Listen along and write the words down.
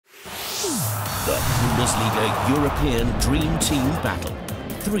The Bundesliga European Dream Team Battle.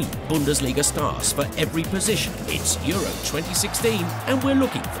 3 Bundesliga stars for every position. It's Euro 2016 and we're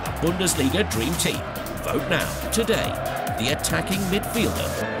looking for the Bundesliga Dream Team. Vote now, today. The attacking midfielder.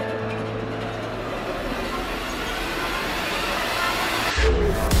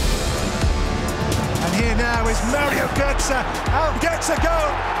 And here now is Mario Götze. Out gets a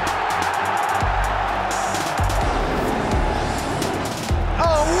goal.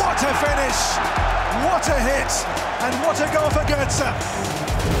 Oh, what a finish! What a hit! And what a goal for Götze!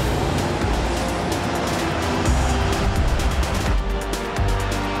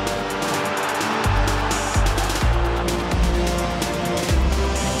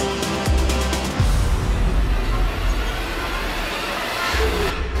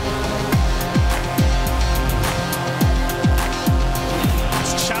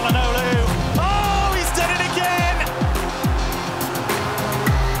 Calhanoglu. Oh, he's done it again!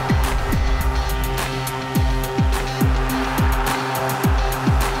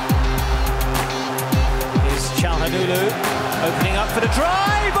 Here's Calhanoglu opening up for the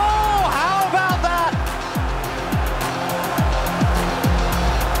drive. Oh, how about that?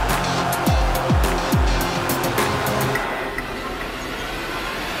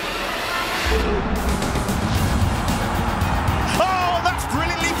 Oh, that's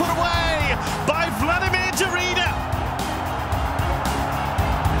brilliantly put away by Vladimir Darida.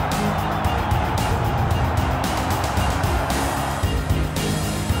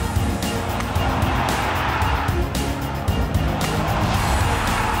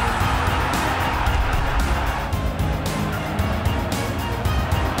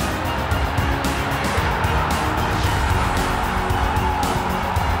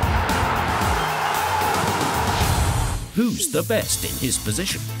 Who's the best in his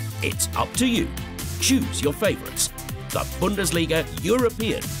position? It's up to you. Choose your favourites. The Bundesliga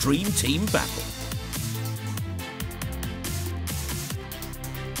European Dream Team Battle.